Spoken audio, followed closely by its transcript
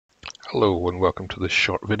Hello and welcome to this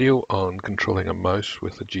short video on controlling a mouse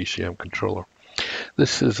with a GCM controller.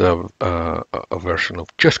 This is a version of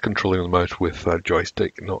just controlling the mouse with a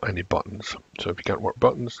joystick, not any buttons. So if you can't work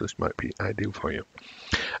buttons, this might be ideal for you.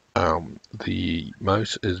 The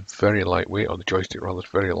mouse is very lightweight, or the joystick rather is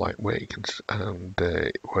very lightweight, and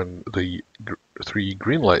when the three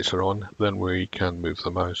green lights are on, then we can move the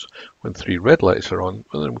mouse. When three red lights are on,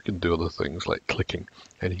 well, then we can do other things like clicking,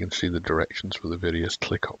 and you can see the directions for the various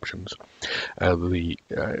click options. The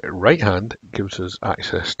right hand gives us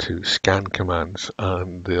access to scan commands,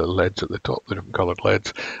 and the LEDs at the top, the different coloured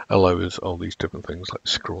LEDs, allow us all these different things like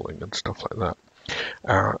scrolling and stuff like that.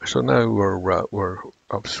 So now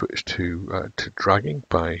I've switched to dragging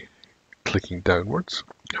by clicking downwards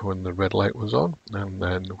when the red light was on, and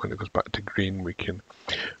then when it goes back to green, we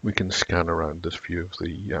can scan around this view of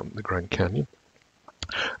the Grand Canyon.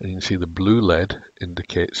 And you can see the blue LED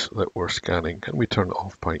indicates that we're scanning, and we turn it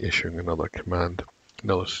off by issuing another command,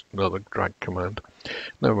 another drag command.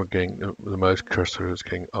 Now we're getting the mouse cursor is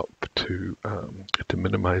getting up to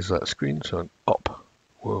minimize that screen, so an up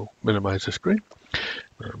will minimize the screen.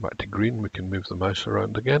 Back to green, we can move the mouse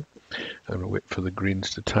around again, and we'll wait for the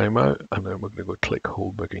greens to time out, and then we're going to go click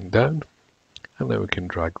hold button down, and then we can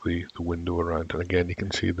drag the window around, and again you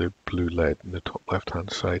can see the blue LED in the top left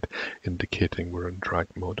hand side indicating we're in drag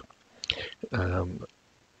mode. And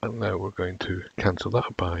now we're going to cancel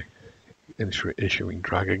that by issuing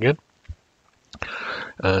drag again,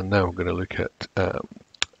 and now we're going to look at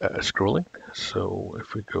scrolling. So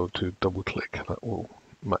if we go to double click, that will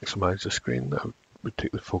maximize the screen. Now we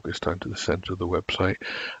take the focus down to the center of the website,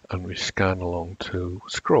 and we scan along to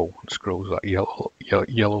scroll. Scroll is that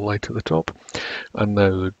yellow light at the top, and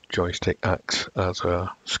now the joystick acts as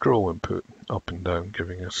a scroll input, up and down,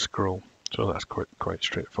 giving us scroll. So that's quite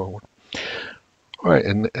straightforward. All right,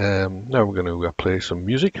 and now we're going to play some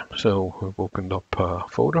music. So we've opened up a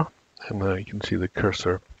folder, and now you can see the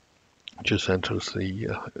cursor just enters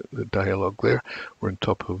the dialog there. We're on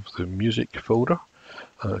top of the music folder.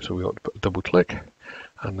 So we ought to put a double click,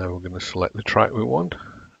 and now we're going to select the track we want,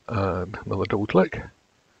 and another double click,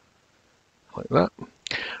 like that,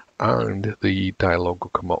 and the dialog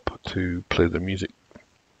will come up to play the music.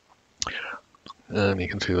 And you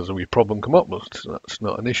can see there's a wee problem come up, but that's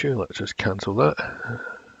not an issue. Let's just cancel that. I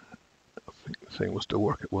think the thing will still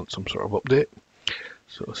work. It wants some sort of update,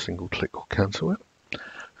 so a single click will cancel it.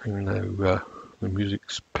 And now the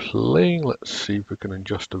music's playing. Let's see if we can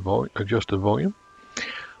adjust the volume.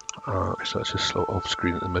 So that's just slow off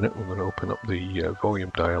screen at the minute. We're going to open up the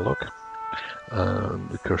volume dialog, and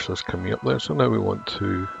the cursor's coming up there. So now we want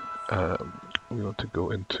to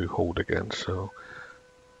go into hold again. So,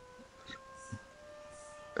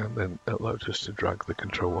 and then it allows us to drag the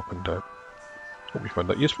control up and down. Hope you found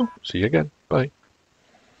that useful. See you again. Bye.